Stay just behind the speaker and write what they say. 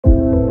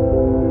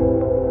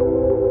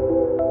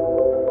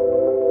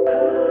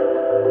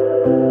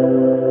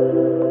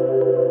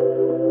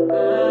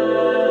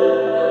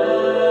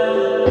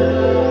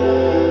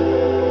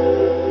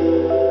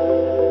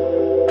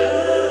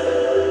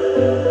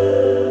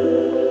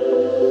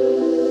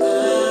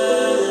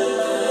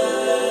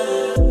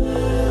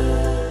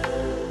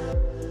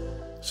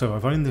So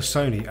I've owned the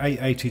Sony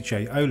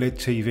A80J OLED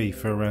TV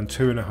for around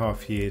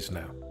 2.5 years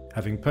now,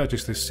 having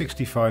purchased this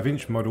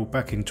 65-inch model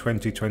back in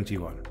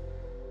 2021.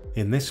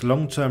 In this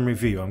long-term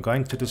review I'm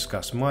going to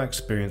discuss my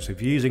experience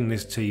of using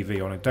this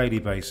TV on a daily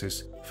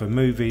basis for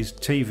movies,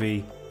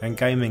 TV and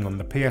gaming on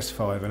the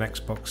PS5 and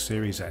Xbox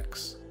Series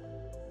X.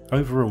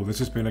 Overall this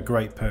has been a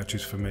great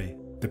purchase for me.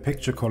 The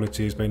picture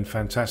quality has been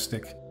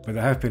fantastic, but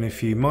there have been a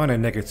few minor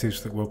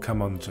negatives that we'll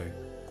come on to.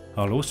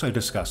 I'll also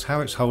discuss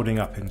how it's holding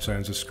up in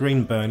terms of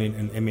screen burn-in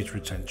and image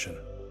retention.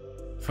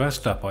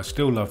 First up, I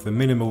still love the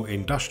minimal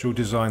industrial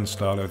design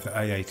style of the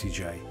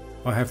A80J.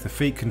 I have the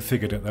feet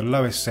configured at the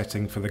lowest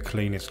setting for the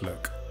cleanest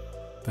look.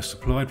 The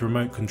supplied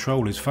remote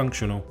control is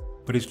functional,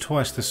 but is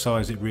twice the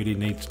size it really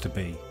needs to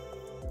be.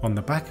 On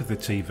the back of the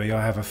TV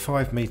I have a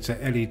 5-meter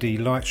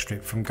LED light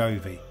strip from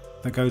Dolby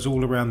that goes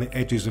all around the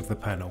edges of the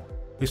panel.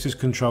 This is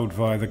controlled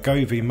via the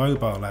Dolby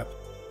mobile app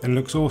and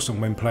looks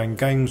awesome when playing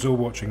games or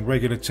watching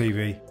regular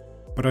TV,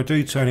 but I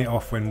do turn it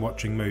off when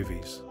watching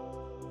movies.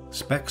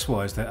 Specs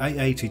wise, the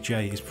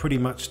A80J is pretty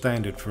much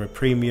standard for a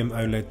premium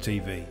OLED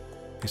TV.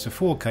 It's a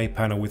 4K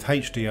panel with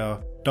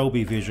HDR,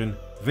 Dolby Vision,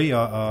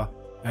 VRR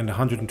and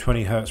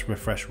 120Hz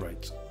refresh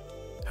rate.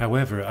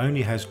 However, it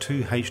only has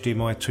two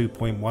HDMI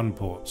 2.1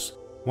 ports,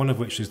 one of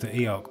which is the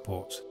eARC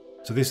port,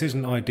 so this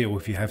isn't ideal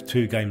if you have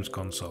two games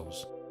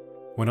consoles.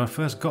 When I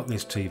first got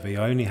this TV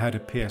I only had a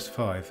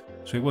PS5,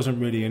 so it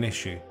wasn't really an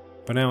issue,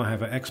 but now I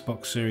have an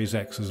Xbox Series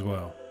X as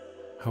well.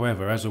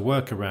 However, as a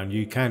workaround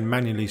you can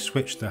manually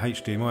switch the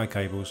HDMI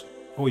cables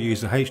or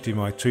use the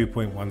HDMI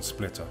 2.1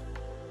 splitter.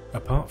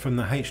 Apart from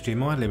the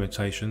HDMI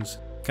limitations,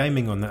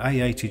 gaming on the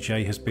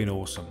A80J has been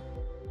awesome.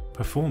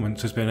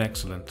 Performance has been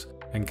excellent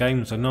and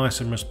games are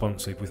nice and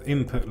responsive with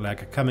input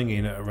lag coming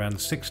in at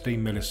around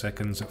 16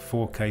 milliseconds at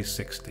 4K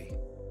 60.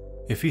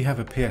 If you have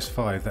a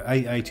PS5, the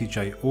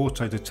A80J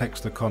auto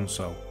detects the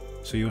console,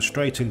 so you're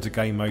straight into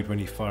game mode when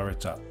you fire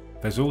it up.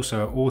 There's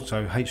also an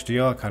auto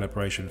HDR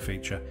calibration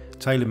feature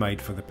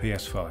tailor-made for the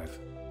PS5.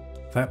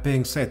 That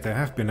being said, there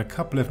have been a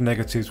couple of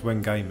negatives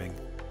when gaming.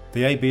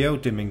 The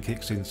ABL dimming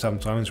kicks in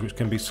sometimes, which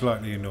can be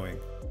slightly annoying.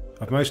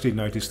 I've mostly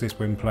noticed this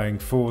when playing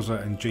Forza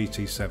and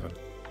GT7.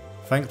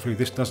 Thankfully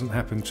this doesn't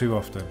happen too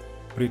often,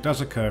 but it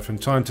does occur from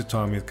time to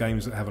time with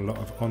games that have a lot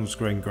of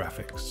on-screen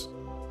graphics.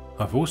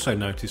 I've also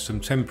noticed some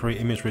temporary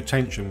image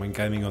retention when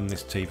gaming on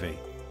this TV,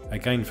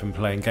 again from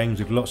playing games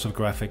with lots of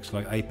graphics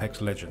like Apex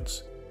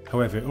Legends.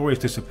 However, it always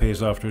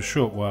disappears after a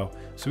short while,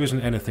 so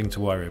isn't anything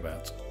to worry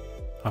about.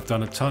 I've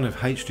done a ton of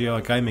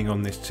HDR gaming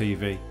on this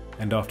TV,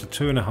 and after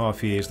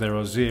 2.5 years there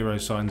are zero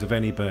signs of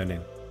any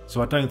burn-in, so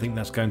I don't think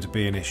that's going to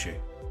be an issue.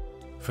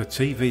 For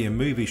TV and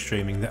movie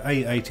streaming, the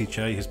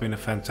A80J has been a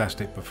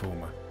fantastic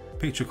performer.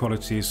 Picture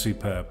quality is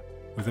superb,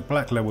 with the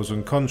black levels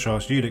and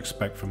contrast you'd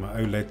expect from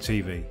an OLED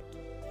TV.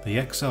 The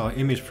XR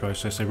image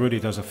processor really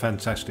does a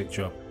fantastic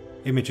job.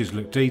 Images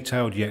look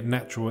detailed yet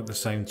natural at the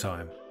same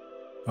time.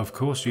 Of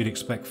course you'd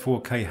expect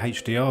 4K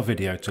HDR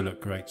video to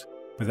look great,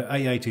 but the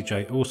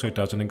A80J also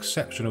does an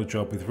exceptional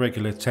job with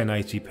regular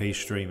 1080p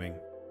streaming.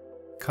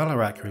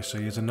 Colour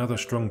accuracy is another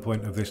strong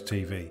point of this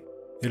TV.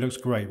 It looks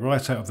great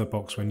right out of the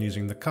box when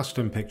using the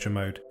custom picture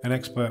mode and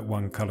Expert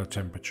 1 colour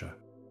temperature.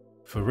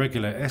 For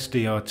regular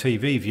SDR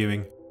TV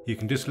viewing, you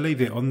can just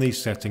leave it on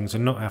these settings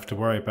and not have to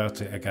worry about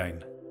it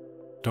again.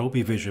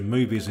 Dolby Vision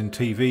movies and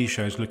TV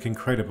shows look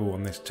incredible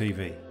on this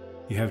TV.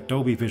 You have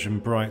Dolby Vision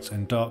bright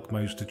and dark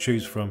modes to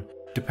choose from,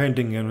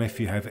 depending on if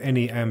you have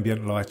any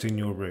ambient light in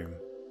your room.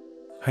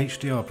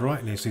 HDR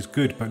Brightness is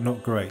good but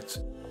not great,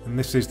 and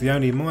this is the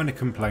only minor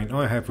complaint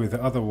I have with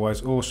the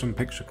otherwise awesome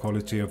picture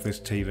quality of this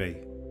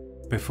TV.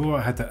 Before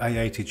I had the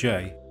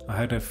A80J, I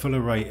had a full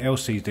array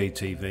LCD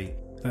TV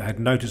that had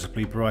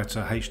noticeably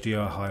brighter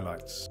HDR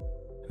highlights.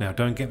 Now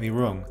don't get me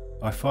wrong,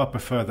 I far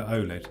prefer the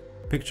OLED.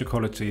 Picture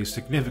quality is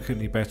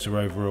significantly better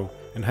overall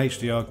and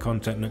HDR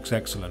content looks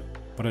excellent,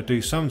 but I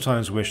do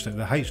sometimes wish that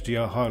the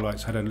HDR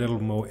highlights had a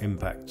little more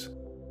impact.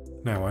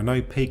 Now I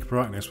know peak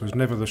brightness was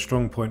never the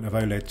strong point of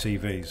OLED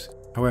TVs,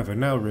 however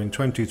now we're in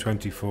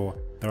 2024,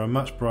 there are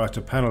much brighter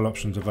panel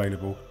options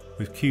available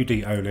with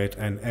QD OLED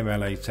and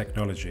MLA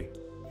technology.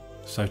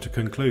 So to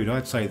conclude,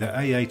 I'd say that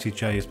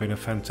A80J has been a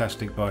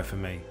fantastic buy for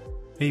me.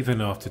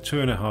 Even after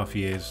 2.5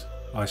 years,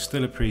 I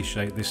still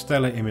appreciate the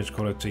stellar image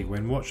quality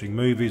when watching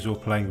movies or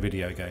playing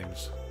video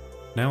games.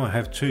 Now I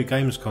have two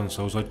games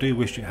consoles, I do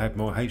wish it had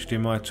more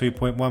HDMI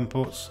 2.1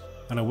 ports,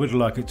 and I would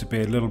like it to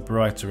be a little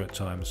brighter at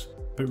times.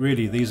 But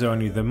really these are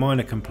only the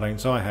minor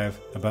complaints I have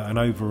about an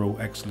overall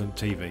excellent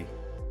TV.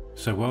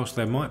 So whilst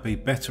there might be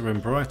better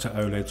and brighter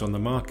OLEDs on the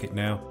market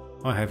now,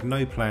 I have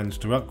no plans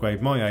to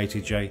upgrade my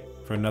A80J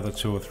for another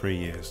 2 or 3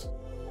 years.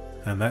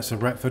 And that's a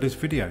wrap for this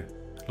video.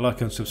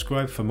 Like and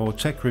subscribe for more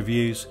tech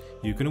reviews.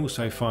 You can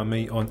also find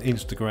me on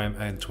Instagram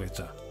and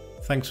Twitter.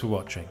 Thanks for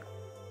watching.